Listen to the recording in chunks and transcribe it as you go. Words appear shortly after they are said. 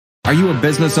Are you a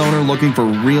business owner looking for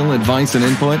real advice and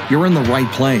input? You're in the right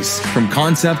place. From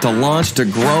concept to launch to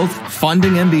growth,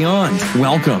 funding, and beyond.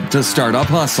 Welcome to Startup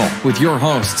Hustle with your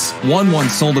hosts. One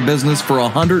once sold a business for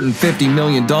 $150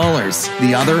 million.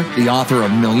 The other, the author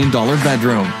of $1 Million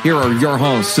Bedroom. Here are your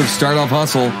hosts of Startup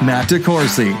Hustle, Matt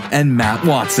DeCoursey and Matt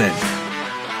Watson.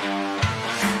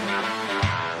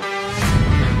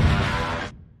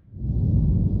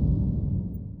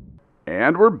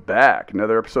 And we're back.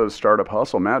 Another episode of Startup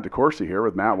Hustle. Matt DeCoursey here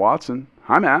with Matt Watson.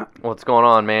 Hi, Matt. What's going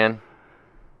on, man?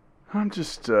 I'm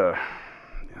just,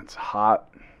 it's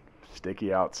hot,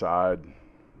 sticky outside,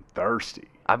 thirsty.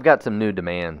 I've got some new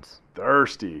demands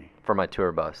Thirsty. for my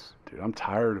tour bus. Dude, I'm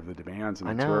tired of the demands in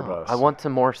I the tour know. bus. I want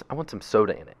some more. I want some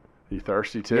soda in it. You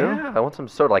thirsty too? Yeah, I want some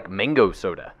soda, like mango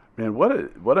soda. Man,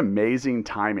 what amazing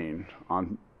timing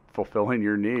on fulfilling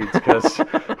your needs, because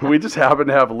we just happen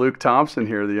to have Luke Thompson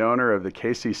here, the owner of the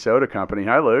KC Soda Company.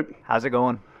 Hi, Luke. How's it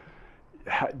going?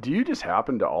 Do you just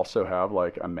happen to also have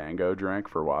like a mango drink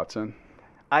for Watson?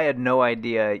 I had no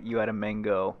idea you had a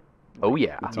mango. Oh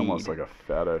yeah. It's almost like a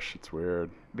fetish. It's weird.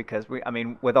 Because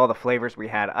with all the flavors we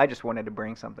had, I just wanted to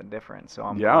bring something different. So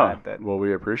I'm glad that well,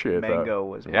 we appreciate mango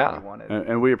was what we wanted.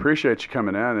 And we appreciate you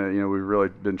coming in. And, we've really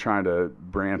been trying to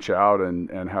branch out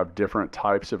and have different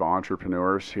types of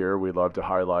entrepreneurs here. We love to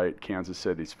highlight Kansas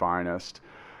City's finest.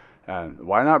 And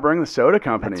why not bring the soda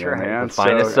company That's in, right. man? The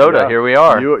finest soda. Here we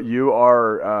are. You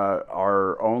are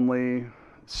our only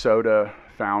soda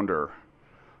founder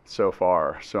so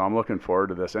far. So I'm looking forward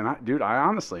to this. And, I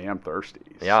honestly am thirsty.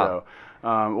 Yeah. So,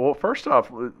 well, first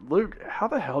off, Luke, how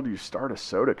the hell do you start a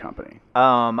soda company?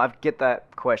 I get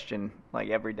that question like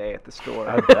every day at the store.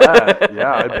 I bet.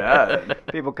 Yeah, I bet.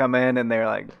 People come in and they're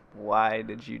like, "Why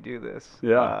did you do this?"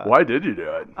 Yeah. Why did you do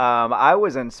it? I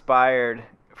was inspired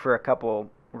for a couple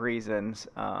reasons.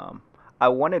 I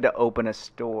wanted to open a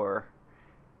store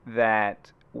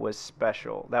that was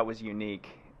special, that was unique.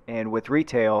 And with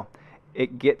retail,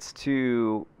 it gets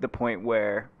to the point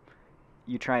where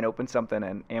you try and open something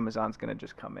and Amazon's going to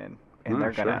just come in and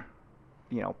they're going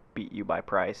to, beat you by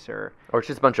price or it's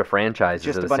just a bunch of franchises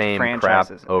just of a the bunch same of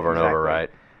franchises. crap over and over, right?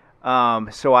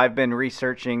 So I've been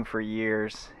researching for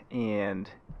years, and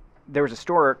there was a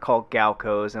store called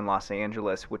Galco's in Los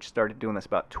Angeles, which started doing this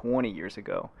about 20 years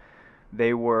ago.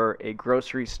 They were a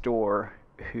grocery store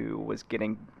who was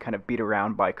getting kind of beat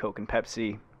around by Coke and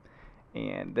Pepsi,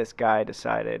 and this guy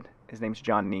decided, his name's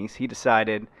John Neese, he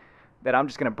decided that I'm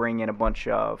just going to bring in a bunch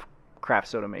of craft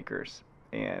soda makers.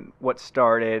 And what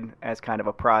started as kind of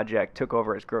a project took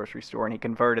over his grocery store, and he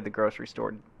converted the grocery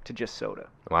store to just soda.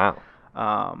 Wow.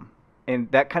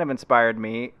 And that kind of inspired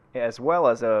me, as well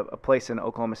as a place in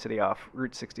Oklahoma City off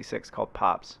Route 66 called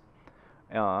Pops.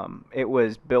 It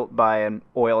was built by an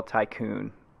oil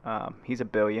tycoon. He's a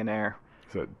billionaire.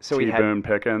 Is it T-Boone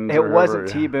Pickens? It wasn't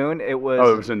T-Boone. It was.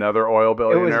 Oh, it was another oil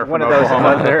billionaire. It was one of those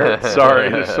other. Sorry,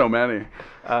 there's so many.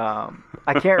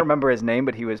 I can't remember his name,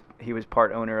 but he was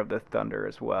part owner of the Thunder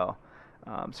as well.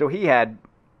 So he had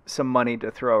some money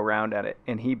to throw around at it,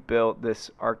 and he built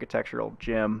this architectural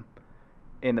gym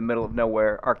in the middle of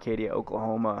nowhere, Arcadia,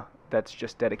 Oklahoma, that's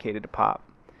just dedicated to pop.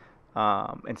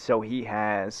 And so he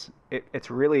has.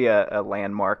 It's really a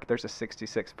landmark. There's a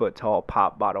 66-foot tall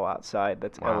pop bottle outside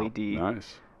that's LED.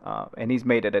 Nice. And he's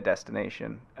made it a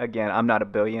destination. Again, I'm not a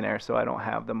billionaire, so I don't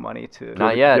have the money to.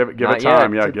 Not yet. Give Not it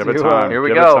time. yet. Yeah, give it time. Here we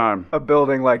give go. It time. A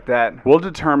building like that. We'll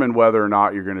determine whether or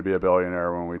not you're going to be a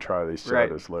billionaire when we try these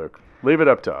sodas, Luke. Leave it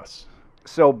up to us.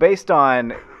 So based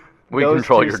on we those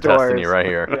control two your stores, destiny right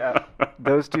here. Yeah,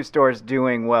 those two stores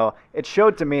doing well, it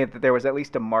showed to me that there was at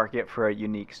least a market for a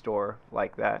unique store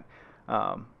like that.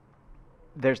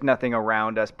 There's nothing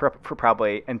around us for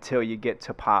probably until you get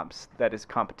to Pops that is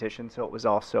competition. So it was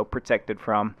also protected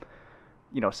from,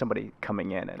 somebody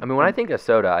coming in. And, when I think of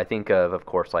soda, I think of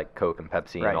course, like Coke and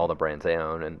Pepsi Right. and all the brands they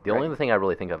own. And the only other thing I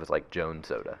really think of is like Jones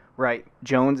Soda. Right.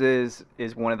 Jones is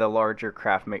one of the larger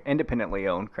independently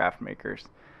owned craft makers.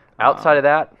 Outside of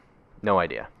that, no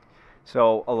idea.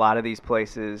 So a lot of these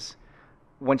places,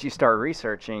 once you start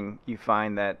researching, you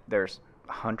find that there's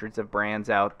hundreds of brands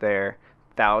out there,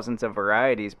 thousands of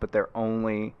varieties, but they're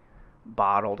only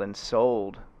bottled and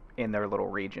sold in their little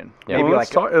region. Yeah. Maybe Well,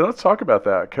 let's talk about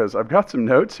that, because I've got some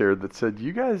notes here that said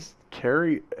you guys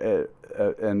carry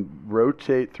and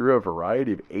rotate through a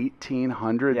variety of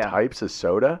 1,800 types of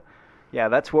soda. Yeah,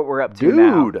 that's what we're up to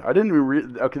now. Dude, I didn't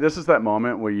even okay, this is that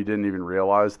moment where you didn't even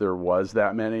realize there was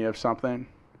that many of something.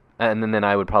 And then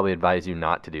I would probably advise you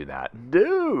not to do that.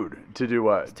 Dude, to do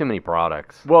what? It's too many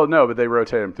products. Well, no, but they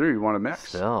rotate them through. You want to mix.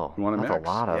 Still, You want to that's mix. a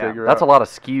lot of. Figure That's out. a lot of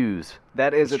SKUs.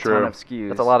 That is It's a ton true. of SKUs.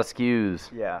 That's a lot of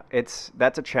SKUs. Yeah,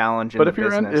 that's a challenge. But in the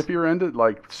business. if you're into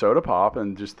like soda pop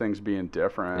and just things being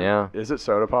different, Yeah. is it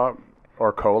soda pop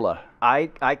or cola?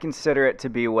 I consider it to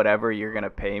be whatever you're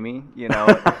gonna pay me. You know,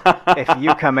 if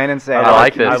you come in and say, I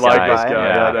like this I like guy. this guy. Yeah.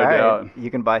 Yeah, no all right, doubt. you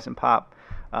can buy some pop.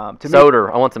 To me, Soda.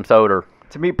 I want some soda.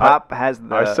 To me, pop has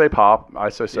the. I say pop. I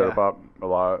say soda Yeah. pop a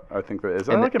lot. I think that is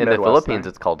that In, like a in the Midwest Philippines, thing?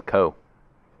 it's called Co.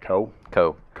 Co.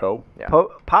 Co. Yeah.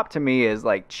 Pop to me is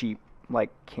like cheap, like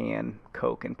canned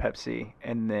Coke and Pepsi,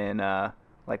 and then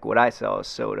like what I sell is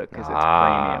soda because it's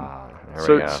premium.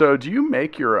 There we go. So do you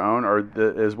make your own, or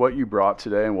is what you brought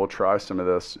today? And we'll try some of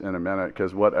this in a minute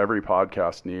because what every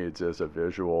podcast needs is a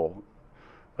visual.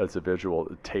 That's a visual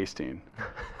tasting.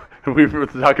 We were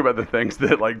talking about the things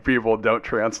that like people don't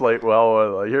translate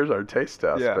well. Like, here's our taste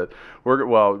test, Yeah. but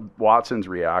Watson's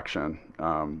reaction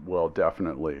will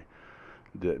definitely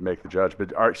make the judge.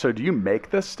 But so do you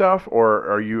make this stuff, or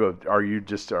are you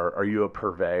a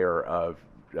purveyor of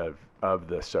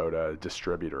the soda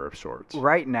distributor of sorts?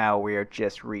 Right now, we are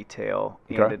just retail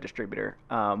and Okay. a distributor.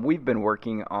 We've been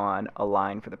working on a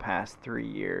line for the past 3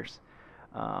 years.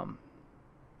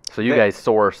 So you guys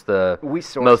source the We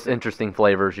source most it. interesting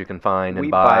flavors you can find and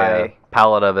We buy a buy-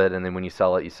 pallet of it, and then when you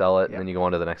sell it, Yeah. and then you go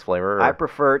on to the next flavor? Or? I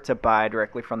prefer to buy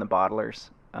directly from the bottlers.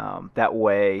 That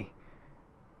way,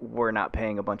 we're not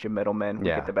paying a bunch of middlemen. We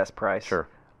Yeah. get the best price. Sure.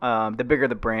 The bigger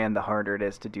the brand, the harder it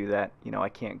is to do that. You know, I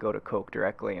can't go to Coke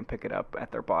directly and pick it up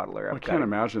at their bottler. I I've can't gotta-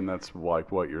 imagine that's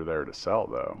like what you're there to sell,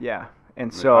 though. Yeah, and I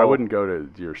mean, so I wouldn't go to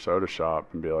your soda shop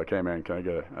and be like, "Hey, man, can I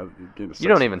get a You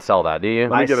don't even sell that, do you?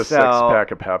 let me I get a sell-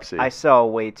 6-pack of Pepsi." I sell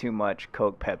way too much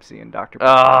Coke, Pepsi, and Dr.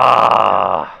 Pepper.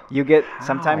 Ah, You get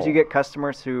sometimes you How? get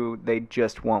customers who they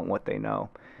just want what they know,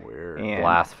 Weird. and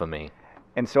blasphemy.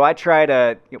 and so I try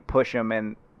to push them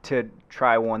and to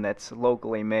try one that's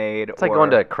locally made. It's like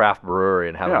going to a craft brewery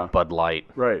and having Yeah. Bud Light.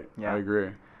 Right. Yeah. I agree.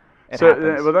 It So,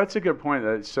 happens. well, that's a good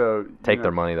point. So Take you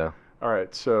their know, money, though. All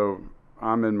right. So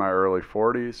I'm in my early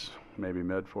 40s, maybe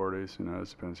mid 40s. You know, it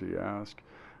depends who you ask.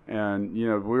 And you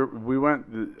know, we went.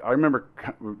 I remember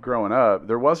growing up,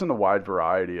 there wasn't a wide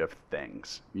variety of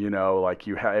things. You know, like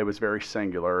it was very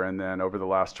singular. And then over the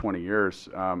last 20 years,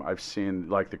 I've seen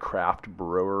like the craft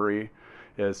brewery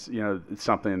is, you know, it's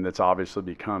something that's obviously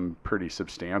become pretty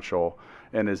substantial.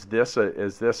 And is this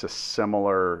a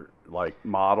similar like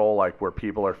model, like where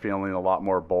people are feeling a lot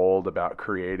more bold about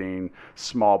creating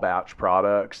small batch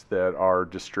products that are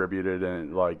distributed?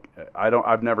 And like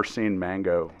I've never seen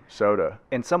mango soda.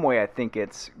 In some way, I think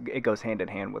it goes hand in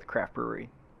hand with craft brewery,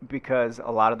 because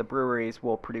a lot of the breweries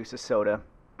will produce a soda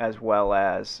as well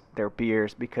as their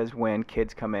beers, because when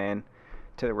kids come in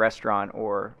to the restaurant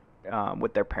or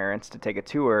with their parents to take a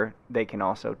tour, they can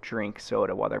also drink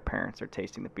soda while their parents are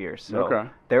tasting the beer. So Okay.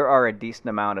 there are a decent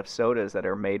amount of sodas that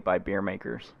are made by beer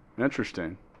makers.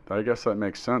 Interesting. I guess that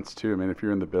makes sense too. I mean, if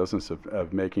you're in the business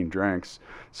of making drinks.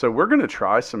 So we're going to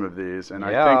try some of these. And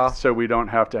I Yeah. think so we don't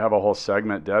have to have a whole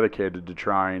segment dedicated to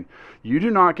trying. You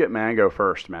do not get mango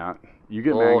first, Matt. You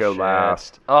get mango Bullshit.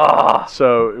 last. Ah.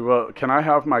 So, well, can I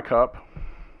have my cup?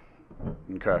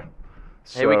 Okay.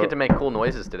 Hey, we So- get to make cool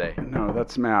noises today. No,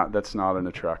 that's Matt. That's not an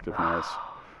attractive noise.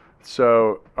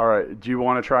 So, all right. Do you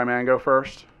want to try mango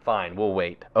first? Fine, we'll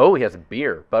wait. Oh, he has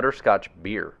beer, butterscotch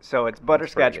beer. So it's pretty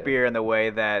butterscotch good. beer in the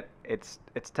way that it's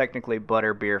technically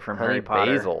butter beer from Honey Harry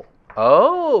Potter. basil.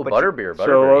 Oh, But butterbeer, So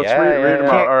butterbeer. let's Yeah, read yeah, them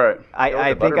yeah. out. All right. Go I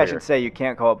with think I butterbeer. should say you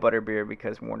can't call it butterbeer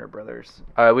because Warner Brothers.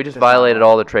 All right, we just Does not violated like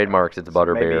all the trademarks. It's So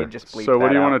maybe butterbeer. just bleep So what that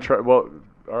do you out. want to try? Well,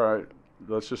 all right.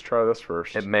 Let's just try this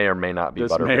first. It may or may not be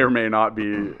This butterbeer. may or may not be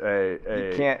You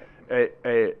can't.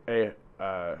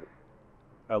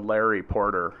 a Larry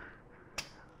Porter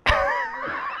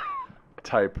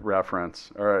type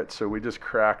reference. All right, so we just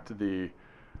cracked the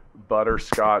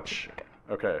butterscotch.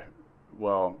 Okay,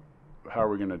 well, how are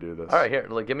we gonna do this? All right, here,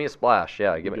 look, give me a splash.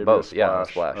 Yeah, give me Give both. me Yeah, a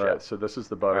splash. All Yeah. right, so this is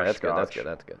the All right, butterscotch. that's good.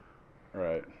 That's good. That's good.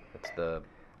 All right. It's the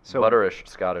So butterish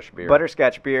Scottish beer.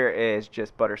 butterscotch beer is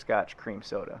just butterscotch cream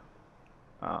soda.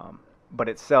 But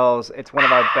it's one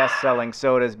of our best-selling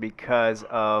sodas because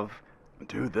of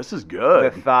Dude, this is the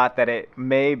good. thought that it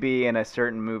may be in a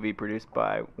certain movie produced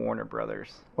by Warner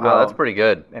Brothers. Wow, that's pretty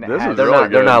good. And it This has, is They're really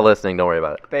not. They're good. not listening. Don't worry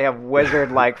about it. they have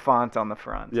wizard-like font on the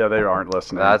front. Yeah, they aren't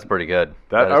listening. That's pretty good.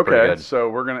 That is pretty okay. good. So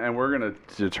we're gonna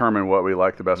determine what we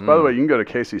like the best. By the way, you can go to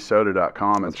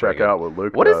caseysoda.com and That's check pretty good. out what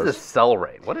Luke What does. is this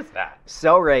Cellray? What is that?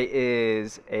 Cellray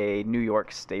is a New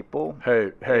York staple.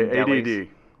 Hey, in ADD. delis.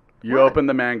 You open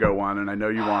the mango one, and I know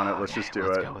you want it. Let's just do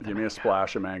it. Give me a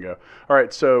splash of mango. All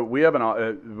right, so we have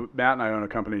Matt and I own a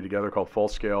company together called Full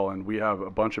Scale, and we have a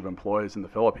bunch of employees in the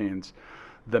Philippines.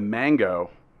 The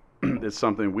mango is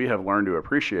something we have learned to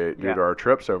appreciate due to our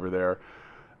trips over there.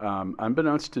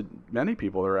 Unbeknownst to many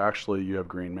people, you have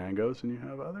green mangoes and you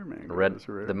have other mangoes.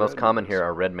 The most common here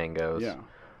are red mangoes. Yeah,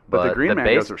 but the green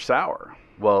mangoes are sour.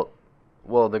 Well,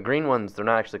 the green ones, they're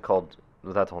not actually called.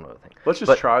 Well, that's a whole other thing. Let's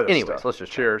just try this anyways, stuff. let's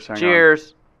just cheers.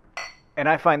 Cheers. And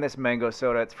I find this mango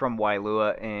soda, it's from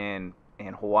Wailua in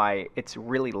Hawaii. It's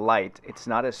really light. It's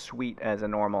not as sweet as a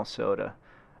normal soda.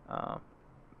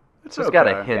 It's got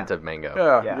a hint of mango.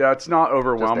 Yeah, it's not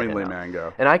overwhelmingly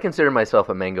mango. And I consider myself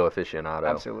a mango aficionado.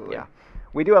 Absolutely. Yeah.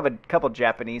 We do have a couple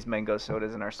Japanese mango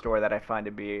sodas in our store that I find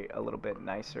to be a little bit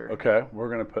nicer. Okay, we're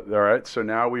going to all right, so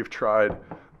now we've tried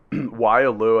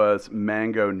Waialua's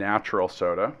mango natural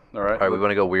soda. All right. All right, we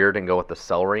want to go weird and go with the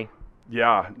celery.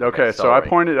 Yeah. Okay. So I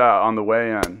pointed out on the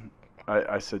way in,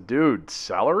 I said, dude,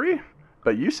 celery?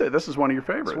 But you said this is one of your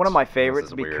favorites. It's one of my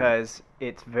favorites because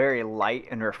it's very light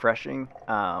and refreshing.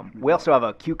 We also have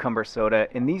a cucumber soda.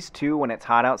 In these two, when it's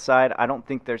hot outside, I don't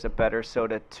think there's a better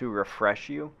soda to refresh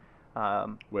you.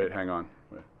 Wait, hang on.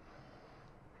 Wait.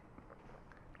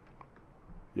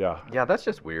 Yeah. Yeah, that's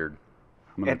just weird.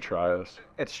 I'm going to try this.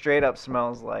 It straight up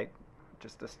smells like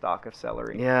just a stalk of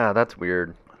celery. Yeah, that's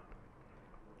weird.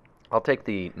 I'll take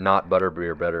the not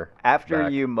butterbeer better. After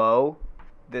you mow,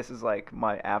 this is like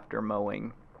my after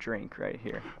mowing drink right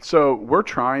here. So we're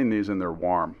trying these and they're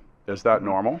warm. Is that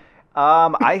normal?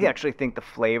 I actually think the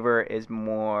flavor is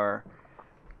more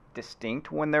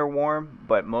distinct when they're warm,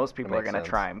 but most people are going to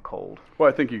try them cold. Well,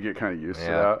 I think you get kind of used to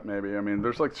that, maybe. I mean,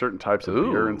 there's like certain types of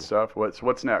beer and stuff.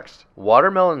 What's next?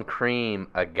 Watermelon cream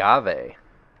agave.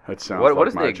 That sounds what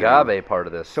is the agave part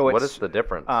of this? So what is the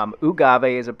difference?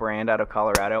 Ugave is a brand out of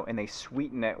Colorado, and they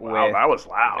sweeten it with that was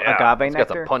loud. agave nectar. It's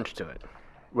got some punch to it.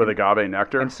 With agave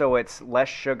nectar? And so it's less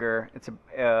sugar. It's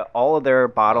all of their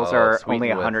bottles are only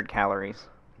 100 calories.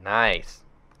 Nice.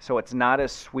 So it's not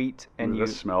as sweet. And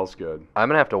this smells good. I'm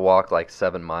going to have to walk like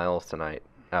 7 miles tonight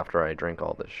after I drink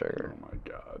all this sugar. Oh, my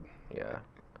God. Yeah.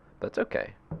 That's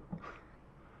okay.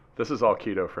 This is all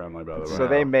keto friendly, by the way. So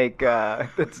they make,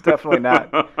 it's definitely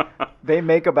not. They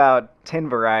make about 10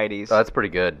 varieties. Oh, that's pretty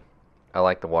good. I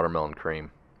like the watermelon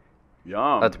cream.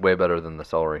 Yum. That's way better than the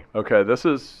celery. Okay, this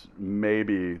is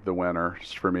maybe the winner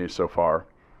for me so far.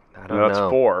 I don't know. That's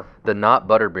 4. The not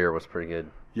butterbeer was pretty good.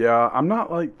 Yeah, I'm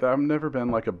not like I've never been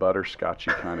like a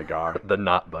butterscotchy kind of guy. The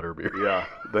not butterbeer. Yeah.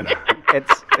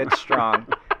 It's strong.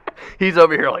 He's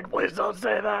over here like, please don't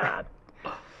say that.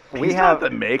 He's not the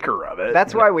maker of it.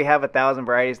 That's why we have 1,000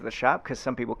 varieties at the shop, because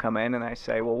some people come in and I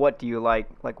say, well, what do you like?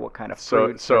 Like what kind of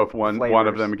fruit? So if one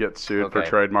of them gets sued for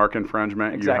trademark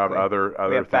infringement, you have other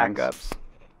we have things. Backups.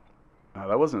 Oh,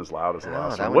 that wasn't as loud as the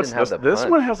last one. What's this? This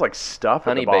one has like stuff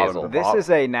Honey at the bottom basil. of the This bottle. is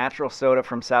a natural soda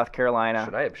from South Carolina.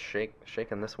 Should I have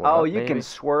shaken this one Oh, up, you maybe? can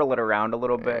swirl it around a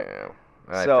little bit. Yeah,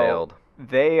 I failed.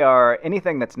 They are,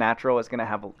 anything that's natural is going to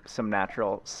have some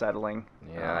natural settling.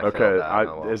 Yeah,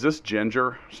 Okay, is this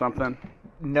ginger something?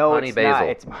 No, honey it's basil. not.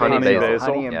 It's Honey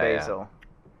basil. Honey and Yeah, basil.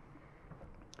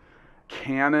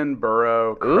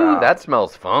 Cannonboro crab. Ooh, that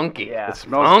smells funky. Yeah. It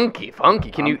smells funky.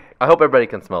 Can you? I hope everybody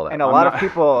can smell that. And a lot of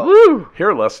people... Woo!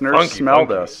 Here, listeners, Funky, smell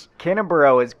funky. this.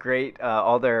 Cannonboro is great.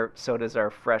 All their sodas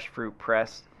are fresh fruit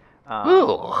pressed.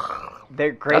 Ooh.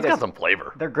 They're great. That's got some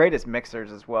flavor. They're great as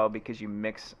mixers as well, because you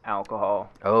mix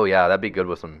alcohol. Oh, yeah, that'd be good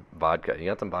with some vodka. You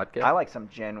got some vodka? I like some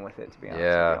gin with it, to be honest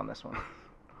with you, on this one.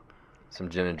 Some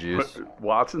gin and juice. But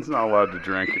Watson's not allowed to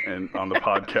drink on the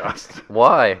podcast.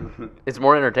 Why? It's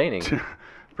more entertaining.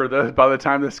 By the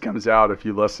time this comes out, if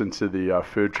you listen to the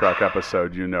food truck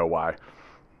episode, you know why.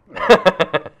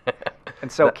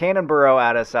 And so Cannonboro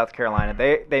out of South Carolina,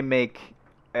 they make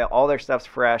all their stuff's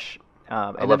fresh.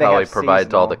 I love how he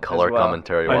provides all the color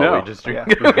commentary while we just drink.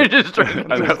 We just drink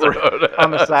soda.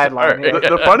 On the sideline.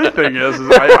 The funny thing is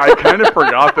I kind of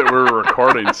forgot that we were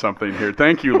recording something here.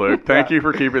 Thank you, Luke. Thank you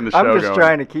for keeping the show going. I'm just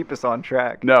trying to keep us on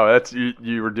track. No, that's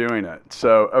you were doing it.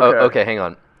 So okay. Okay, hang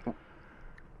on.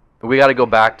 We got to go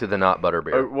back to the not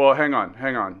butterbeer. Well, hang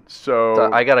on.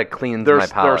 So I got to cleanse my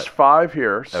palate. There's 5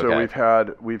 here. So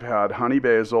Okay. we've had honey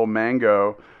basil,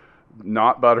 mango,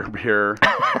 not butterbeer,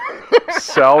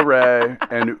 celery,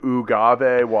 and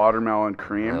ugave watermelon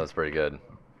cream. That was pretty good.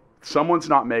 Someone's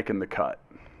not making the cut.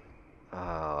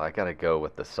 Oh, I got to go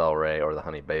with the celery or the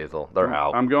honey basil. They're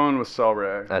out. I'm going with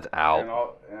celery. That's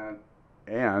out.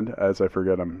 And as I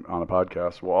forget, I'm on a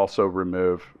podcast. We'll also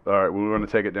remove. All right, we want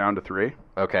to take it down to 3.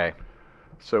 Okay.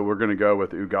 So we're going to go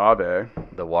with ugave.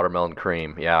 The watermelon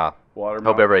cream, yeah. Watermelon.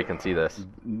 Hope everybody can see this.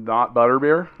 Not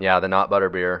butterbeer? Yeah, the not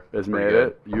butterbeer has made good.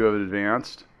 It. You have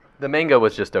advanced. The mango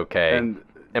was just okay. And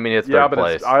I mean, it's third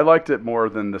place. I liked it more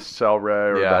than the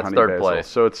celery or the honey third basil. Place.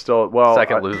 So it's still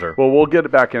second loser. Well, we'll get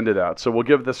back into that. So we'll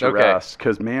give this a rest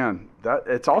because man,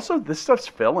 it's also this stuff's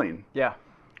filling. Yeah.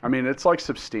 I mean, it's like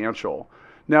substantial.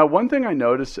 Now, one thing I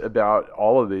noticed about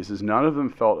all of these is none of them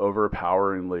felt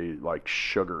overpoweringly like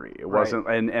sugary. It wasn't,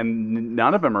 and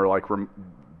none of them are like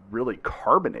really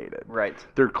carbonated. Right.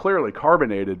 They're clearly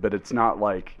carbonated, but it's not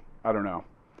like, I don't know.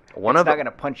 It's not going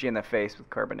to punch you in the face with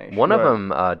carbonation. One of them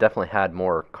definitely had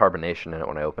more carbonation in it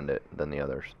when I opened it than the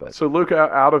others. But so, Luke,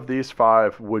 out of these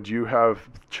 5, would you have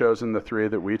chosen the 3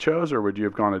 that we chose, or would you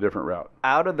have gone a different route?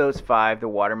 Out of those 5, the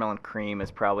watermelon cream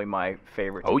is probably my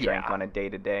favorite to drink on a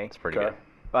day-to-day. It's pretty good.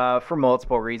 For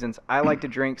multiple reasons. I like to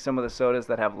drink some of the sodas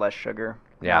that have less sugar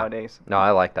nowadays. No,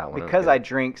 I like that one. Because I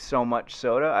drink so much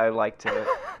soda, I like to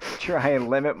try and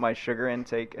limit my sugar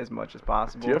intake as much as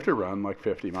possible. Do you have to run like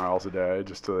 50 miles a day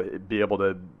just to be able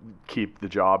to keep the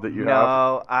job that you have?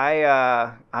 No,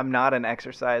 I'm not an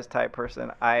exercise type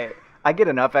person. I get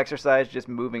enough exercise just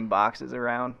moving boxes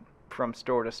around from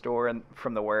store to store and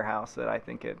from the warehouse that I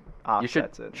think it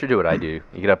offsets it. You should do what I do.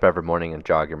 You get up every morning and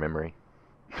jog your memory.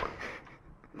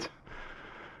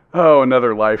 Oh,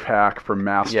 another life hack from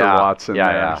Master Watson there.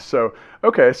 Yeah. So,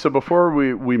 okay, so before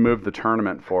we move the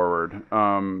tournament forward,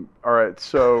 all right,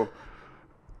 so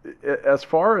as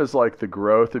far as like the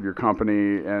growth of your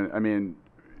company, and I mean,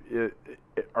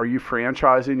 are you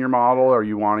franchising your model? Are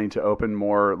you wanting to open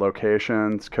more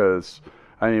locations? Because,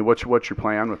 I mean, what's your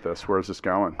plan with this? Where's this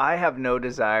going? I have no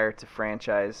desire to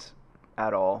franchise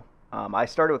at all. I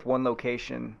started with one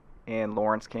location in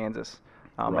Lawrence, Kansas,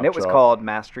 and it was called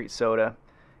Mass Street Soda.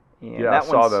 And I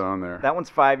saw that on there. That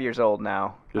one's 5 years old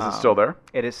now. Is it still there?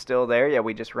 It is still there. Yeah,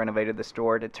 we just renovated the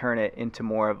store to turn it into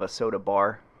more of a soda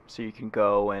bar, so you can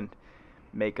go and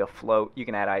make a float. You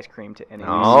can add ice cream to any.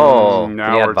 Oh, now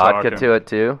can you we're add vodka talking. to it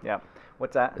too? Yeah.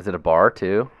 What's that? Is it a bar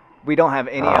too? We don't have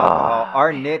any alcohol.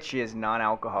 Our niche is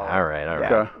non-alcoholic. All right.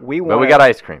 Okay. But we got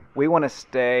ice cream. We want to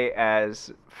stay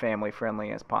as family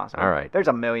friendly as possible. All right. There's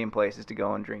a million places to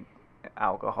go and drink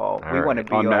alcohol. All we right. want to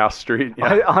be on like, Mass Street.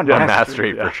 on Mass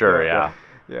Street for sure. Yeah.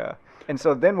 Yeah. And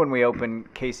so then when we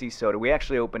opened KC Soda, we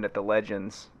actually opened at the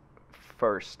Legends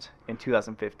first in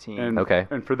 2015.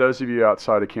 And for those of you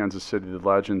outside of Kansas City, the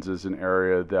Legends is an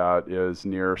area that is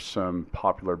near some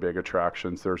popular big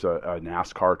attractions. There's a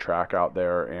NASCAR track out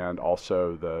there and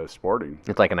also the sporting.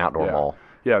 It's like an outdoor mall.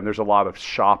 Yeah, and there's a lot of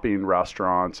shopping,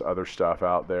 restaurants, other stuff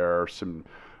out there. Some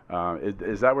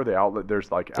is that where the outlet?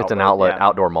 There's like it's an outlet,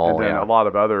 outdoor mall. And then a lot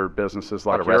of other businesses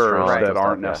like yours that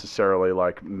aren't stuff, necessarily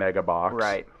like mega box.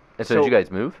 Right. And so did you guys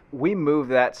move? We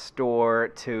moved that store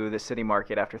to the City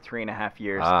Market after 3.5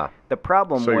 years. The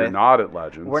problem So you're not at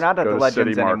Legends. We're not at the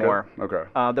Legends anymore. Okay.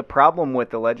 The problem with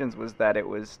the Legends was that it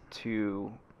was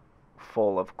too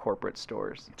full of corporate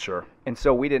stores. Sure. And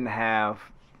so we didn't have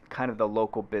kind of the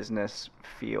local business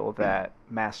feel that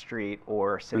Mass Street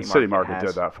or City Market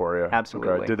did that for you.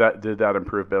 Absolutely. Okay. Did that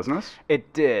improve business?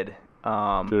 It did.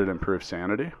 Did it improve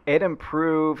sanity?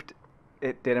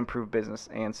 It did improve business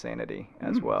and sanity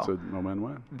as well. So no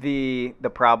win-win. The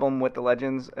problem with the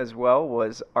Legends as well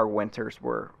was our winters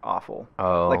were awful.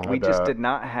 Oh, like we just did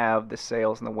not have the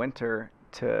sales in the winter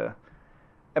to.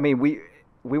 I mean,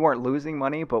 we weren't losing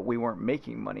money, but we weren't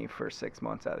making money for 6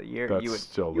 months out of the year. That's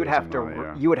You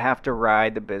would have to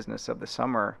ride the business of the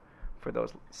summer for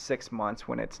those 6 months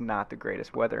when it's not the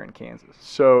greatest weather in Kansas.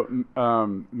 So,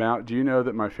 Matt, do you know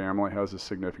that my family has a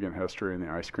significant history in the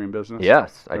ice cream business?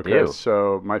 Yes, I do.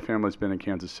 So my family's been in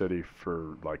Kansas City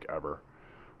for like ever.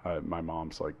 My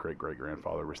mom's like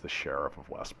great-great-grandfather was the sheriff of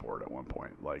Westport at one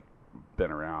point, like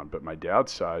been around. But my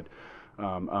dad's side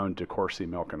owned DeCourcy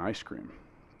Milk and Ice Cream.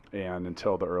 And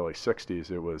until the early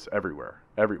 60s, it was everywhere.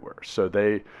 So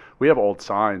we have old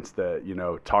signs that,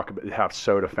 have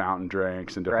soda fountain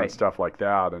drinks and different stuff like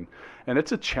that. And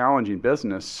it's a challenging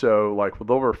business. So like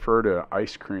they'll refer to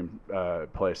ice cream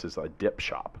places like dip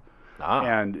shop.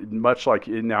 And much like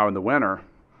now in the winter,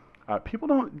 people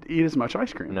don't eat as much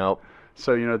ice cream. Nope.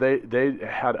 So, they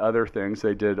had other things.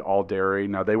 They did all dairy.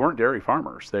 Now, they weren't dairy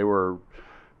farmers. They were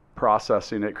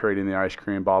processing it, creating the ice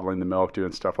cream, bottling the milk,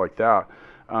 doing stuff like that.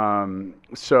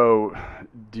 So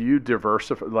do you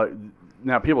diversify? Like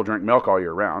now, people drink milk all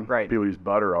year round. Right. People use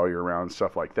butter all year round,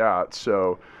 stuff like that.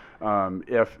 So,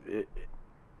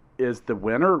 is the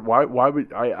winter? Why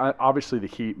would I? Obviously, the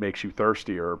heat makes you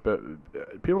thirstier, but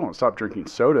people don't stop drinking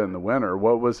soda in the winter.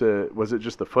 What was it? Was it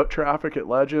just the foot traffic at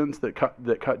Legends that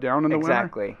cut down in the winter?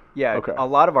 Exactly. Yeah. Okay. A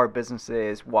lot of our business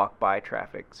is walk-by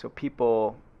traffic. So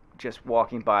people just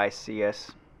walking by see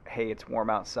us, hey, it's warm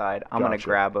outside, I'm going to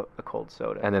grab a cold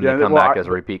soda. And then they come back as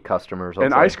repeat customers.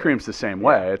 And ice cream's the same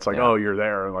way. It's like, oh, you're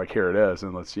there, and like, here it is,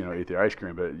 and let's, eat the ice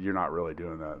cream, but you're not really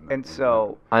doing that. And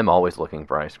so I'm always looking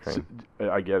for ice cream.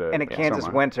 I get it. In a Kansas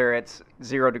winter, it's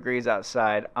 0 degrees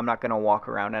outside. I'm not going to walk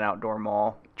around an outdoor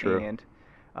mall and,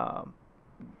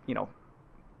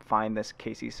 find this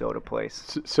Casey soda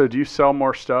place. So do you sell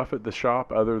more stuff at the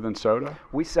shop other than soda?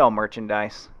 We sell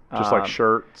merchandise. Just like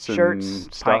shirts and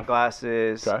stuff? Pint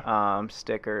glasses,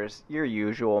 stickers, your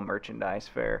usual merchandise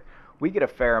fare. We get a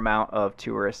fair amount of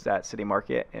tourists at City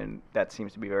Market, and that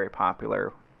seems to be very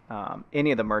popular.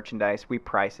 Any of the merchandise, we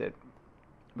price it.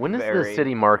 When is the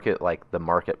City Market, like the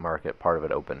market part of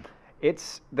it, open?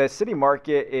 The City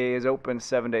Market is open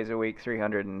 7 days a week,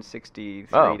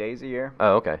 363 days a year.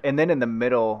 Oh, okay. And then in the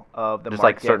middle of the just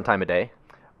market, like a certain time of day?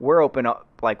 We're open.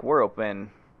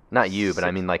 Not you, but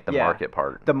I mean like the market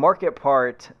part. The market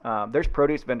part, there's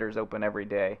produce vendors open every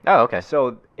day. Oh, okay.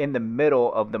 So in the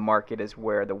middle of the market is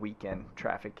where the weekend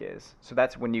traffic is. So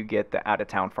that's when you get the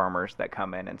out-of-town farmers that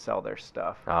come in and sell their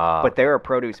stuff. But there are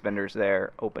produce vendors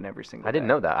there open every single day. I didn't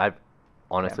know that. I've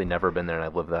honestly never been there, and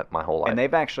I've lived that my whole life. And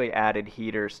they've actually added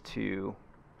heaters to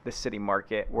the City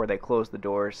Market where they close the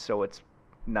doors so it's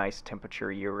nice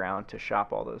temperature year-round to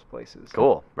shop all those places.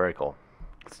 Cool. Very cool.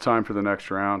 It's time for the next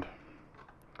round.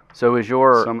 So is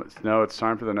your... No, it's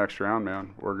time for the next round,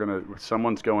 man.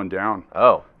 Someone's going down.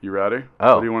 Oh. You ready?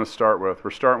 Oh. What do you want to start with?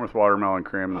 We're starting with watermelon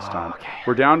cream this time. Okay.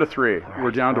 We're down to 3.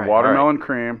 We're down to watermelon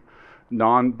cream,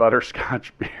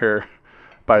 non-butterscotch beer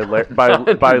by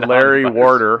Larry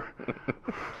Warder.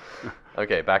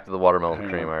 Okay, back to the watermelon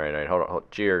cream. All right. Hold on.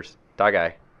 Cheers. Die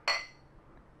guy.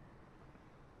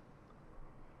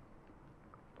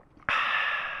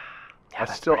 I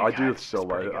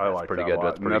like pretty that good. a lot.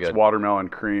 That's pretty good. That's watermelon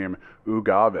cream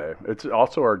agave. It's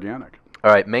also organic.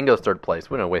 All right, mango's third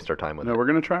place. We don't waste our time with it. No, we're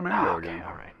gonna try mango again.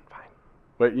 All right, fine.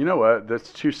 But you know what?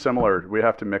 That's too similar. We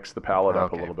have to mix the palate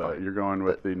up a little bit. You're going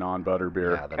with the non-butter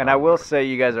beer. Yeah, and I will say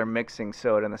you guys are mixing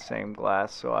soda in the same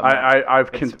glass, so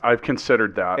I've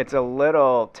considered that. It's a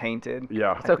little tainted.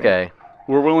 Yeah, it's okay.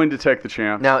 We're willing to take the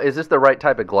chance. Now, is this the right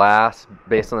type of glass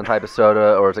based on the type of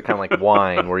soda, or is it kind of like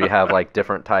wine where you have like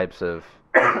different types of...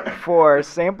 For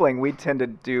sampling, we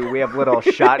have little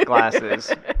shot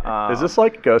glasses. Is this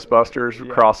like Ghostbusters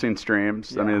crossing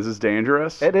streams? Yeah. I mean, is this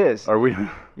dangerous? It is. Are we?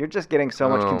 You're just getting so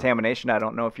much contamination, I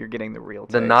don't know if you're getting the real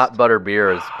taste. The not butter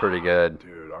beer is pretty good.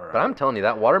 Dude, all right. But I'm telling you,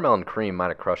 that watermelon cream might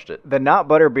have crushed it. The not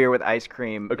butter beer with ice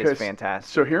cream is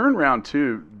fantastic. So here in round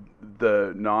 2,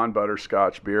 the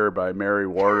non-butterscotch beer by Mary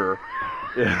Warder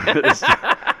is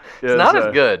not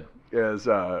as good.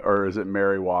 Or is it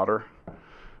Mary Water?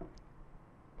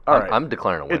 All right. I'm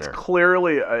declaring a winner. It's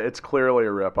clearly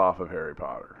a rip-off of Harry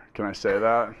Potter. Can I say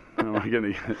that?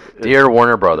 Dear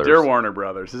Warner Brothers. Dear Warner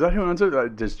Brothers. Is that who owns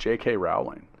it? Does J.K.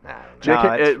 Rowling?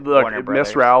 Look,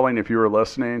 Miss Rowling, if you were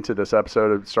listening to this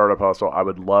episode of Startup Hustle, I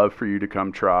would love for you to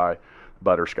come try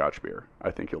butterscotch beer. I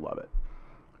think you'll love it.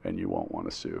 And you won't want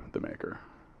to sue the maker.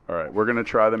 All right, we're going to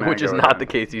try the mango. Which is not the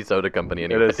Casey Soda Company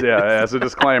anyway. It is, as a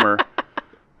disclaimer.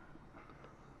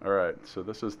 All right, so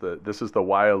this is the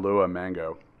Waialua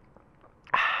mango.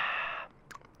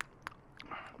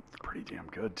 Pretty damn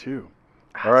good too.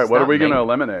 All right, what are we going to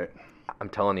eliminate? I'm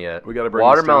telling you, we got to bring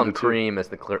watermelon cream is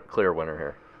the clear winner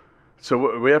here.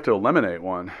 So we have to eliminate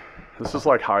one. This is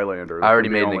like Highlander. I already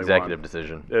made an executive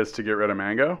decision. Is to get rid of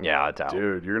mango? Yeah, it's out.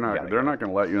 Dude, they're not going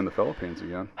to let you in the Philippines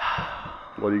again.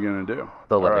 What are you going to do?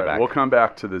 They'll let me back. We'll come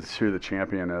back to who the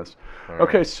champion is.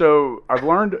 Okay, so I've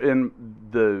learned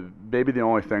maybe the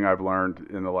only thing I've learned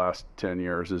in the last 10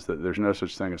 years is that there's no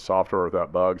such thing as software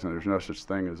without bugs, and there's no such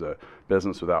thing as a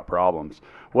business without problems.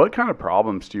 What kind of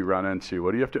problems do you run into?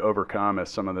 What do you have to overcome as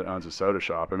someone that owns a soda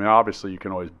shop? I mean, obviously you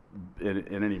can always,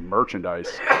 in any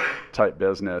merchandise type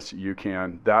business, you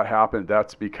can. That happened.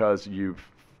 That's because you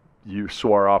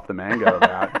swore off the mango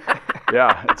that.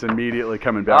 Yeah, it's immediately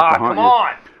coming back to haunt you. Come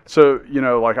on! So,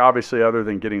 like obviously other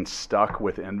than getting stuck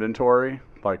with inventory,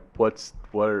 like what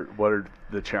are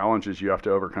the challenges you have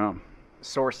to overcome?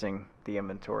 Sourcing the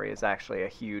inventory is actually a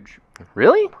huge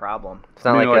problem. It's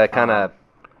not like a kind of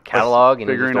catalog and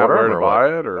figuring out where to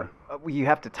buy it, or you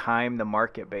have to time the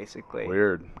market basically.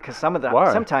 Weird. Because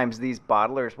sometimes these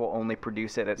bottlers will only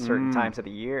produce it at certain times of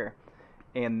the year.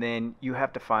 And then you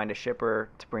have to find a shipper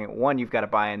to bring it. One, you've got to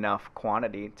buy enough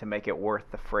quantity to make it worth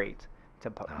the freight to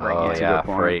bring it. Yeah,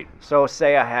 freight. So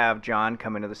say I have John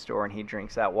come into the store and he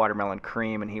drinks that watermelon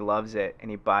cream and he loves it and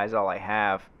he buys all I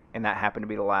have, and that happened to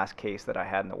be the last case that I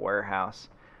had in the warehouse.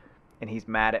 and he's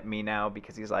mad at me now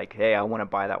because he's like, hey, I want to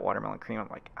buy that watermelon cream. I'm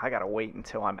like, I got to wait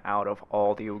until I'm out of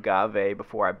all the agave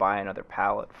before I buy another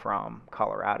pallet from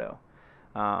Colorado.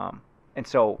 And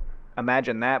so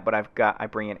imagine that, but I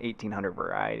bring in 1,800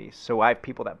 varieties. So I have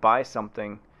people that buy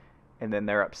something, and then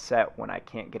they're upset when I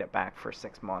can't get it back for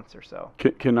 6 months or so.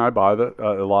 Can I buy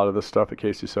a lot of this stuff at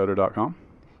caseysoda.com?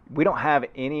 We don't have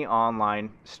any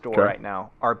online store right now.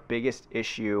 Our biggest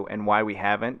issue and why we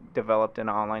haven't developed an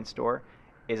online store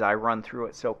is I run through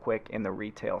it so quick in the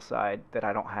retail side that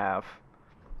I don't have.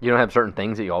 You don't have certain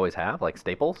things that you always have, like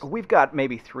staples? We've got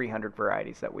maybe 300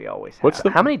 varieties that we always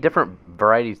have. How many different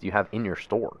varieties do you have in your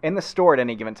store? In the store at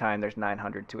any given time, there's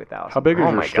 900 to 1,000. How big is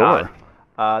your store?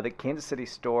 The Kansas City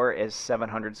store is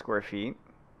 700 square feet.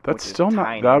 That's still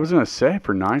not. I was going to say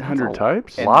for 900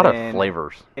 types. A lot of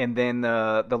flavors. And then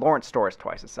the Lawrence store is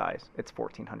twice the size. It's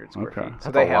 1,400 square feet. So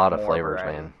that's a lot of flavors,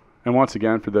 man. And once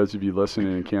again, for those of you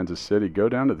listening in Kansas City, go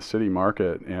down to the city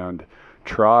market and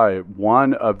try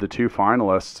one of the 2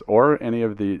 finalists or any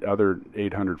of the other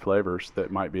 800 flavors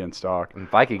that might be in stock.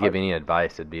 If I could give any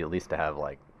advice, it'd be at least to have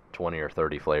like 20 or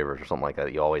 30 flavors or something like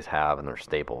that you always have, and they're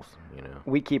staples.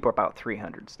 We keep about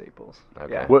 300 staples.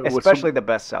 Okay. Yeah. Especially the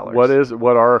best sellers.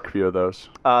 What are a few of those?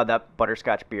 That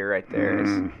butterscotch beer right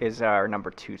there is our number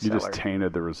 2 seller. You just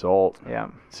tainted the result. Yeah.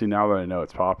 See, now that I know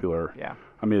it's popular,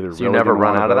 I'm either you never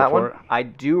run out of that one? I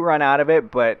do run out of it,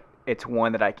 but it's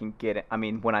one that I can get. I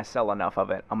mean, when I sell enough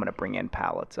of it, I'm going to bring in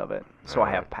pallets of it. So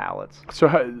I have pallets. So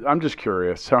I'm just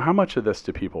curious. So how much of this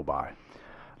do people buy?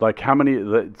 Like how many?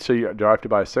 So do I have to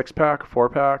buy a 6-pack,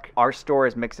 4-pack? Our store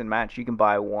is mix and match. You can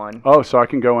buy one. Oh, so I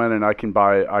can go in and I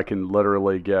can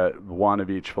literally get one of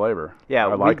each flavor.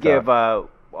 Yeah, we give the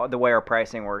way our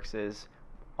pricing works is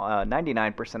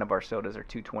 99% of our sodas are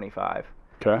 $2.25.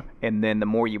 Okay. And then the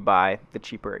more you buy, the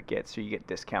cheaper it gets. So you get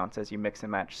discounts as you mix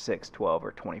and match 6, 12,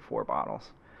 or 24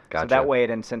 bottles. Gotcha. So that way it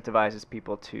incentivizes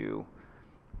people to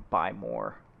buy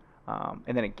more. And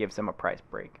then it gives them a price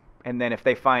break. And then if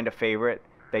they find a favorite,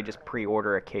 they just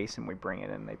pre-order a case and we bring it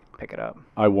in and they pick it up.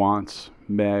 I once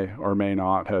may or may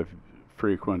not have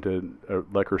frequented a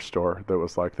liquor store that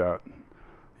was like that.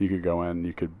 You could go in,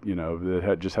 it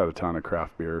had a ton of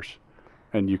craft beers.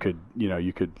 And you could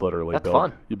literally That's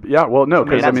build. fun. Yeah, well, no,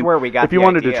 because that's where we got if you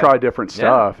wanted to try different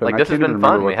stuff, like this has been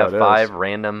fun. We have 5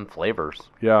 random flavors.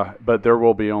 Yeah, but there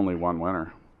will be only one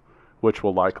winner, which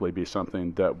will likely be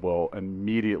something that will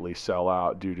immediately sell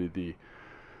out due to the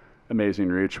amazing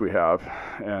reach we have.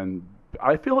 And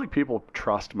I feel like people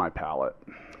trust my palate.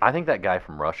 I think that guy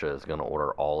from Russia is going to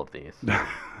order all of these.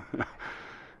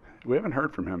 We haven't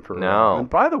heard from him for a while. No. And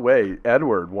by the way,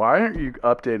 Edward, why aren't you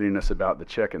updating us about the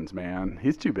chickens, man?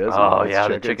 He's too busy. Oh, yeah,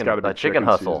 the chicken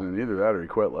hustle. Season. Either that or he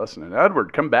quit listening.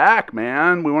 Edward, come back,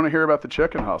 man. We want to hear about the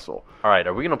chicken hustle. All right,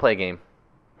 are we going to play a game?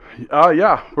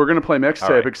 Yeah, we're going to play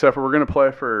mixtape, except for we're going to play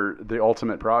for the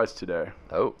ultimate prize today.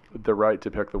 Oh. The right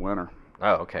to pick the winner.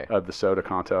 Oh, okay. Of the soda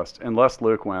contest, unless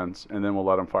Luke wins, and then we'll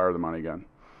let him fire the money gun.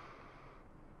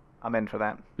 I'm in for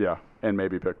that. Yeah, and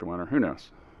maybe pick the winner. Who knows?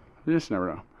 You just never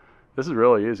know. This is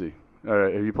really easy. All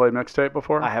right, have you played mixtape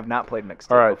before? I have not played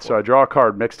mixtape All right, before. so I draw a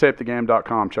card,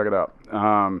 mixtapethegame.com. Check it out.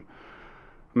 I'm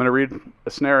going to read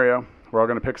a scenario. We're all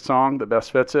going to pick a song that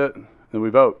best fits it, then we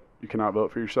vote. You cannot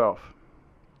vote for yourself.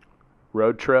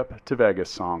 Road Trip to Vegas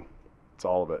song. It's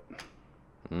all of it.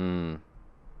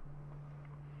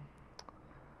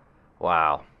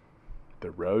 Wow.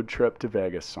 The Road Trip to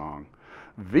Vegas song.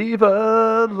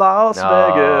 Viva Las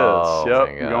Vegas.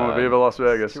 Yep, I'm going with Viva Las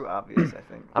Vegas. It's too obvious, I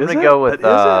think. I'm going to go with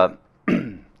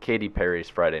Katy Perry's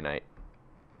Friday Night.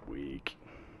 Weak.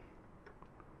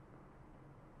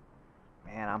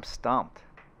 Man, I'm stumped.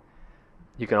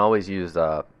 You can always use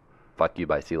Fuck You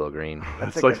by CeeLo Green.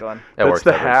 That's a good one. That's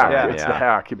the hack. Yeah. It's the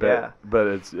hack. But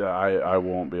it's I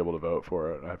won't be able to vote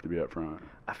for it. I have to be up front.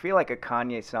 I feel like a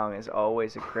Kanye song is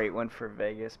always a great one for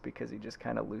Vegas because he just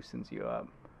kind of loosens you up.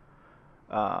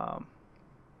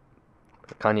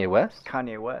 Kanye West?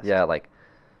 Kanye West. Yeah, like,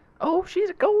 oh, she's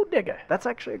a gold digger. That's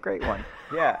actually a great one.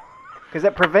 Yeah. Because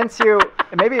it prevents you,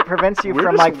 maybe it prevents you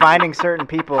from like finding certain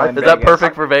people in Vegas. Is that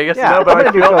perfect for Vegas? Yeah, no, but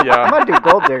I'm going to do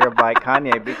Gold Digger by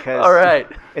Kanye because all right.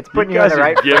 It's putting you in the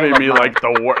right frame giving me like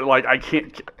I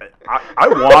can't, I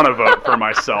want to vote for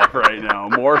myself right now,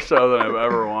 more so than I've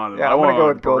ever wanted. Yeah, I want to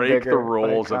go break the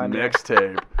rules of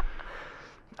mixtape.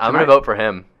 I'm going to vote for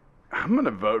him. I'm going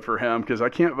to vote for him because I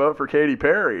can't vote for Katy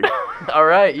Perry. All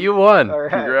right, you won. All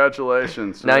right.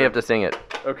 Congratulations. Now you have to sing it.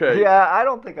 Okay. Yeah, I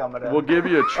don't think I'm going to. We'll give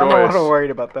you a choice. I'm a little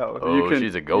worried about that one. Oh,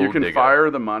 she's a gold digger. You can fire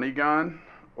the money gun,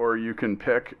 or you can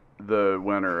pick the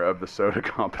winner of the soda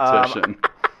competition.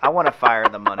 I want to fire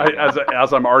the money gun.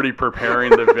 As I'm already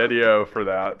preparing the video for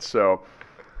that. So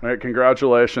All right,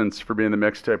 congratulations for being the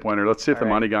mixtape winner. Let's see if the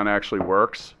money gun actually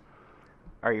works.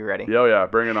 Are you ready? Yeah,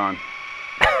 bring it on.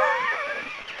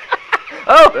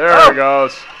 There it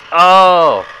goes.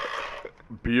 Oh.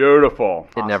 Beautiful.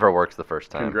 It never works the first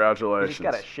time. Congratulations. You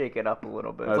just got to shake it up a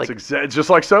little bit. That's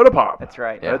just like soda pop. That's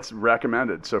right. Yeah. That's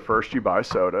recommended. So first you buy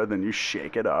soda, then you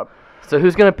shake it up. So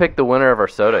who's going to pick the winner of our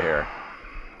soda here?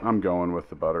 I'm going with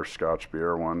the butterscotch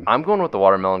beer one. I'm going with the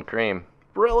watermelon cream.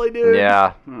 Really, dude?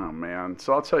 Yeah. Oh, man.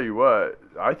 So I'll tell you what.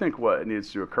 I think what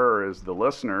needs to occur is the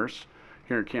listeners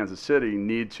here in Kansas City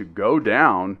need to go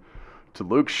down to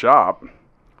Luke's shop,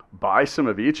 buy some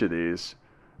of each of these,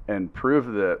 and prove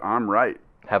that I'm right.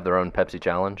 Have their own Pepsi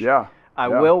challenge? Yeah. I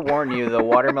will warn you, the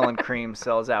watermelon cream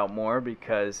sells out more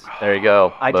because there you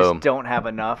go. I Boom. just don't have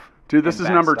enough. Dude, this is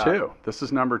number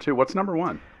two. What's number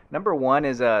one? Number one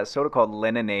is a soda called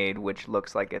Lemonade, which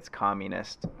looks like it's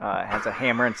communist. It has a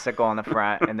hammer and sickle on the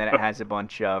front, and then it has a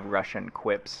bunch of Russian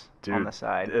quips on the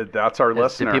side. That's our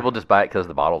listener. Do people just buy it because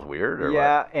the bottle's weird? Or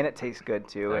yeah, what? And it tastes good,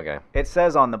 too. Okay. It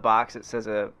says on the box, it says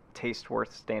a taste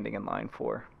worth standing in line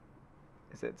for.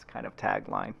 Is its kind of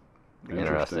tagline.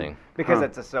 Interesting. Because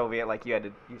it's a Soviet, like you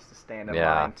used to stand in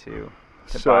line to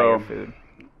buy your food.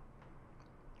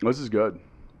 This is good.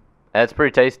 That's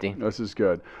pretty tasty. This is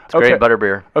good. It's great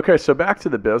butterbeer. Okay, so back to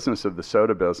the business of the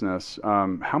soda business.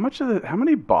 How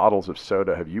many bottles of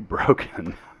soda have you broken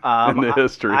in the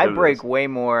history? I break way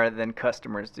more than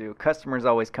customers do. Customers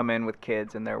always come in with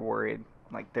kids and they're worried,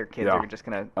 like their kids are just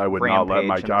gonna. I would not let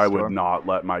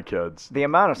my kids. The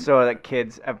amount of soda that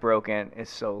kids have broken is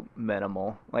so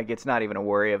minimal. Like it's not even a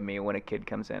worry of me when a kid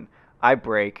comes in. I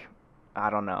break, I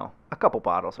don't know, a couple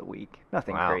bottles a week.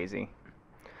 Nothing crazy.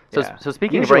 So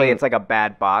speaking usually of it's like a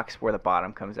bad box where the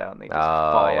bottom comes out and they just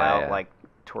fall out like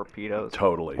torpedoes.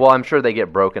 Totally. Well, I'm sure they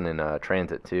get broken in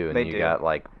transit too, and you do. Got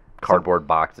like cardboard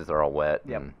boxes that are all wet.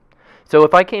 Yep. So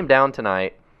if I came down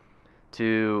tonight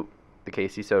to the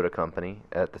KC Soda Company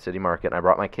at the City Market and I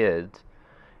brought my kids,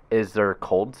 is there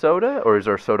cold soda or is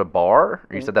there a soda bar?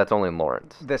 Or you said that's only in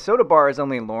Lawrence. The soda bar is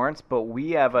only in Lawrence, but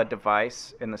we have a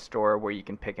device in the store where you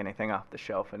can pick anything off the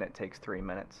shelf and it takes 3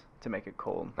 minutes to make it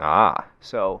cold.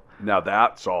 So now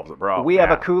that solves the problem. We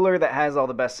have a cooler that has all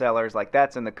the best sellers, like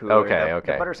that's in the cooler.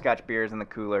 Okay. The butterscotch beer is in the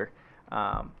cooler,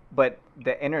 but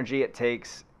the energy it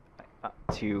takes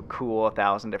to cool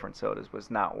 1,000 different sodas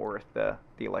was not worth the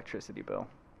electricity bill.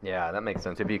 Yeah, that makes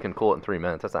sense. If you can cool it in 3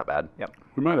 minutes, that's not bad. Yep.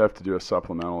 We might have to do a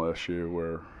supplemental issue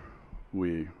where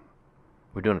we're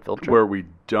doing a filter where we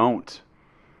don't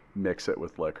mix it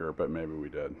with liquor, but maybe we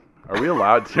did. Are we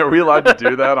allowed to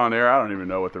do that on air? I don't even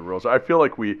know what the rules are. I feel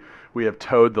like we have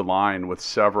towed the line with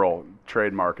several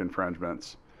trademark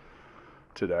infringements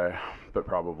today, but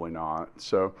probably not.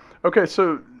 So, okay,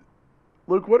 so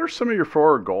Luke, what are some of your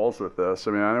forward goals with this?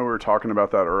 I mean, I know we were talking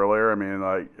about that earlier. I mean,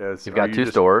 like, you've got two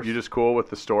stores. You just cool with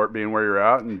the store being where you're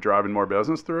at and driving more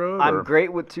business through it? I'm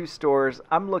great with 2 stores.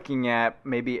 I'm looking at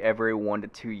maybe every 1 to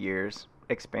 2 years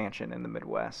expansion in the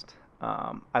Midwest.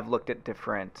 I've looked at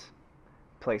different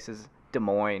places: Des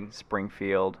Moines,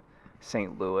 Springfield,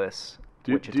 St. Louis,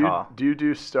 Wichita. Do you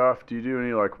do stuff? Do you do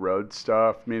any like road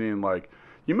stuff? Meaning, like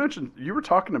you mentioned, you were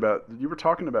talking about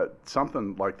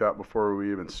something like that before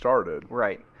we even started.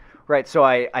 Right. So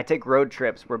I take road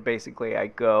trips where basically I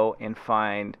go and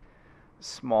find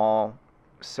small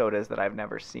sodas that I've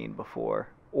never seen before,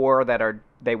 or that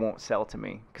they won't sell to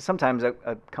me, because sometimes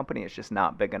a company is just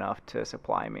not big enough to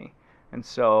supply me, and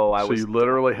so you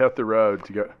literally hit the road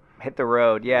to go. Hit the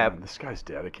road, yeah. Man, this guy's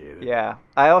dedicated. Yeah.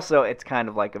 It's kind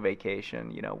of like a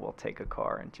vacation. We'll take a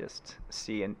car and just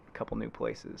see a couple new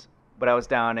places. But I was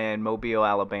down in Mobile,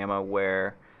 Alabama,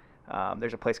 where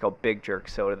there's a place called Big Jerk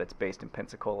Soda that's based in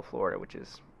Pensacola, Florida, which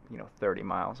is 30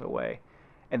 miles away,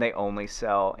 and they only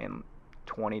sell in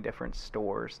 20 different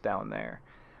stores down there.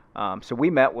 So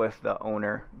we met with the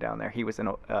owner down there. He was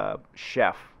a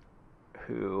chef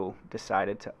who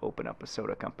decided to open up a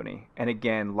soda company. And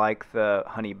again, like the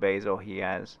Honey Basil, he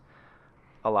has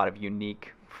a lot of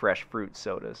unique fresh fruit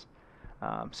sodas.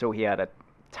 So he had a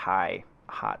Thai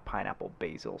hot pineapple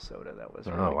basil soda that was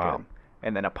really good.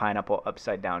 And then a pineapple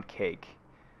upside down cake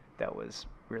that was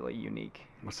really unique.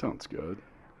 That sounds good.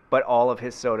 But all of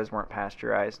his sodas weren't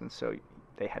pasteurized, and so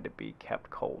they had to be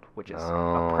kept cold, which is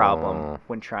a problem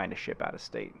when trying to ship out of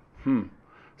state.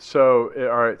 So,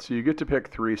 all right, so you get to pick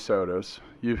 3 sodas.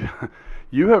 You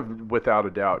have, without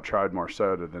a doubt, tried more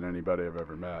soda than anybody I've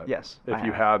ever met. Yes. If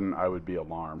you hadn't, I would be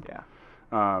alarmed. Yeah.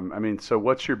 I mean, so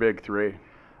what's your big 3?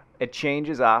 It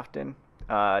changes often,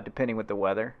 depending with the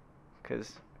weather,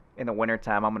 because in the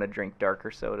wintertime, I'm going to drink darker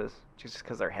sodas just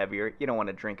because they're heavier. You don't want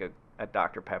to drink a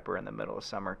Dr. Pepper in the middle of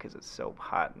summer because it's so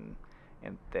hot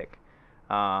and thick.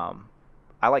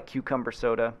 I like cucumber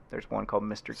soda. There's one called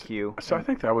Mr. Q. So I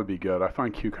think that would be good. I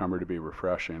find cucumber to be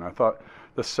refreshing. I thought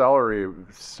the celery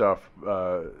stuff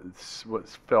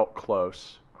felt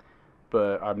close,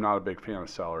 but I'm not a big fan of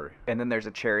celery. And then there's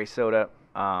a cherry soda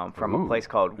from a place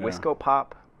called Wisco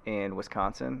Pop in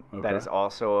Wisconsin. Okay. That is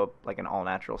also like an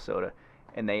all-natural soda.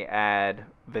 And they add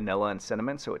vanilla and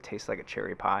cinnamon, so it tastes like a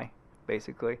cherry pie,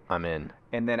 basically. I'm in.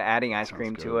 And then adding ice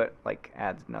cream good. to it, like,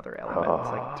 adds another element. It's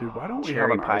like, Dude, why don't we have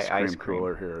cherry an pie ice cream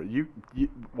cooler here? You,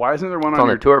 why isn't there one It's on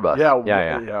your the tour bus. Yeah,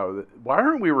 Yeah. Why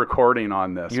aren't we recording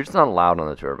on this? You're just not allowed on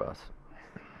the tour bus.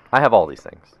 I have all these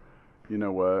things. You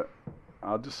know what?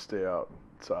 I'll just stay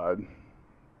outside.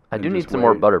 I and do need just some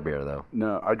more wait. butterbeer, though.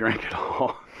 No, I drank it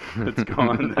all. It's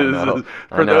gone. I know.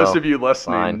 For I know. those of you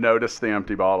listening, Fine. notice the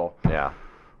empty bottle. Yeah.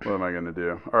 What am I going to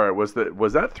do? All right, was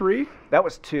that 3? that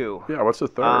was 2. Yeah, what's the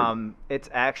third?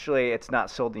 It's not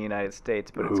sold in the United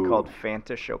States, but it's Ooh. called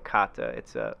Fanta Chocata.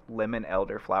 It's a lemon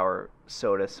elderflower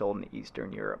soda sold in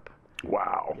Eastern Europe.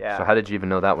 Wow. Yeah. So how did you even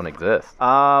know that one exists?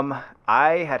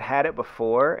 I had it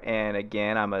before, and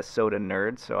again, I'm a soda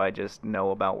nerd, so I just know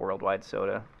about worldwide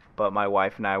soda. But my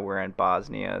wife and I were in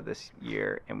Bosnia this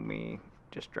year, and we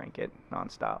just drank it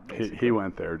nonstop. He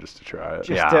went there just to try it.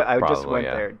 I just probably, went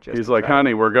yeah. there. Just He's to like, try it.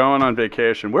 honey, we're going on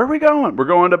vacation. Where are we going? We're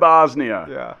going to Bosnia.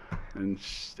 Yeah. And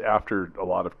after a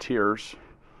lot of tears.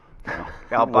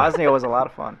 Yeah, Bosnia was a lot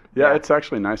of fun. Yeah, it's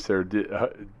actually nice there.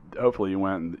 Hopefully you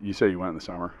went. You say you went in the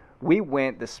summer. We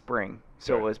went this spring,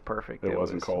 so Okay. it was perfect. It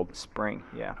wasn't was cold? Spring,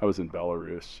 yeah. I was in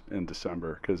Belarus in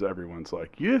December because everyone's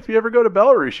like, if you ever go to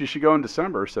Belarus, you should go in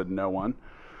December. Said no one.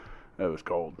 It was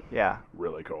cold. Yeah.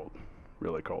 Really cold.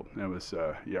 Really cold. It was,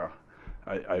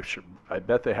 I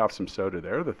bet they have some soda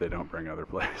there that they don't bring other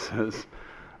places.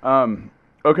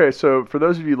 Okay, so for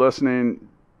those of you listening,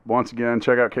 once again,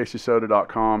 check out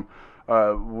caseysoda.com.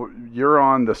 You're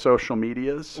on the social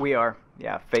medias. We are.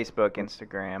 Yeah, Facebook,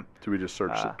 Instagram, Do we just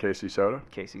search Casey Soda?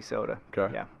 Casey Soda.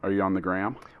 Okay. Yeah. Are you on the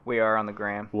gram? We are on the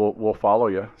gram. We'll follow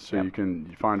you, so Yep. you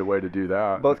can find a way to do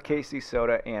that. Both Casey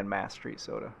Soda and Mass Street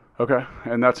Soda. Okay,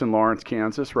 and that's in Lawrence,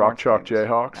 Kansas. Rock Lawrence, Chalk Kansas.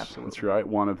 Jayhawks. Absolutely. That's right.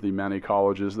 One of the many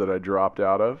colleges that I dropped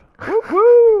out of.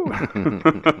 Woo!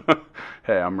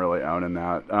 Hey, I'm really owning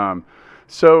that.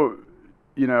 So,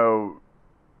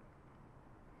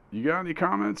 you got any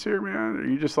comments here, man? Are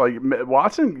you just like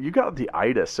Watson? You got the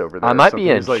itis over there. I or might something. be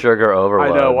in He's like, sugar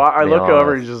overload. I know. I to be look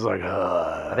over and honest. he's just like.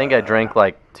 Ugh. I think I drank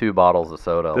like 2 bottles of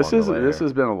soda. This along the way this here.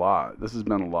 has been a lot. This has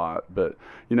been a lot, but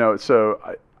so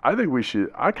I think we should.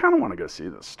 I kind of want to go see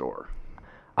this store.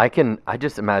 I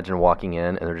just imagine walking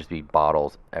in and there just be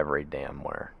bottles every damn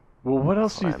where. Well, what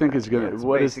else do you I think is gonna? That's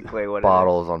What is? basically what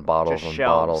Bottles on bottles Just and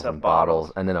shelves bottles of and bottles,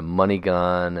 bottles. and then a money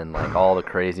gun and like all the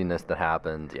craziness that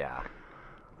happens. Yeah.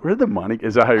 Where'd the money?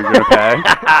 Is that how you're gonna pay?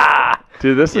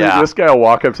 Dude, this guy will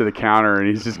walk up to the counter and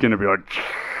he's just gonna be like.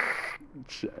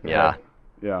 Yeah.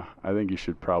 Yeah, I think you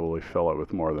should probably fill it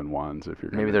with more than ones if you're.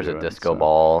 Maybe gonna there's do a it, disco so.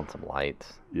 ball and some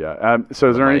lights. Yeah. So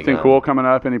is there money anything gun. cool coming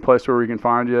up? Any place where we can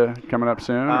find you coming up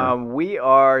soon? or- We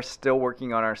are still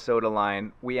working on our soda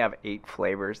line. We have 8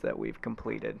 flavors that we've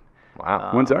completed. Wow.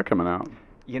 When's that coming out?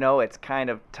 It's kind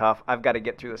of tough. I've got to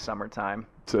get through the summertime.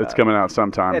 So it's coming out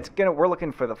sometime. We're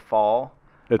looking for the fall.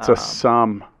 It's a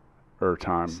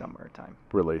summertime Summertime.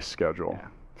 release schedule. Yeah.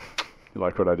 You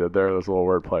like what I did there? There's a little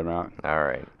wordplay, Matt. All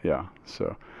right. Yeah.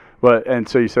 So, and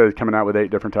so you said it's coming out with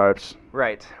 8 different types.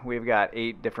 Right. We've got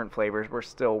 8 different flavors. We're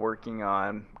still working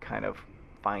on kind of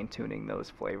fine-tuning those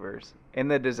flavors. And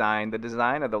the design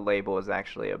of the label is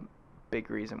actually a big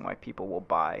reason why people will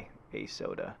buy a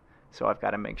soda. So I've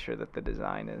got to make sure that the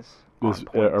design is on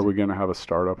point. Are we going to have a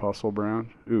startup hustle brand?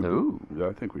 Ooh.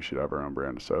 I think we should have our own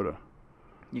brand of soda.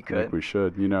 You I could. think we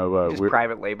should. Just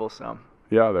private label some.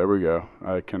 Yeah, there we go.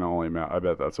 I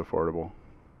bet that's affordable.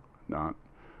 Not.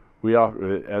 We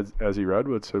as Ezzy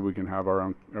Redwood said, we can have our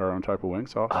own type of wing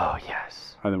sauce. Oh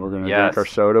yes. And then we're going to Yes. drink our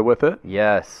soda with it.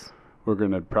 Yes. We're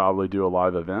going to probably do a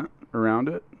live event around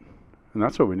it. And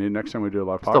that's what we need next time we do a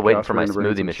live podcast. Still waiting for we're my gonna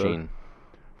bring smoothie some soda. machine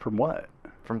From what?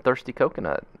 from Thirsty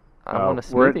Coconut. I want a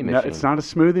smoothie machine. It's not a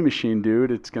smoothie machine,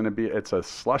 dude. It's a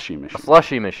slushy machine. A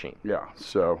slushy machine. Yeah.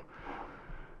 So,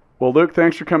 well, Luke,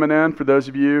 thanks for coming in. For those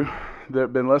of you that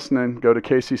have been listening, go to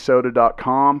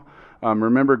caseysoda.com.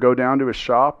 Remember, go down to his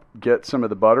shop, get some of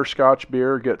the butterscotch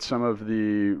beer, get some of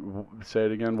the, say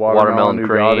it again, watermelon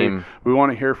nougat. cream. We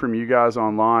want to hear from you guys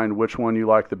online, which one you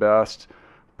like the best.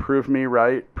 Prove me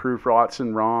right, prove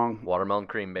Watson wrong. Watermelon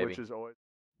cream, baby. Which is always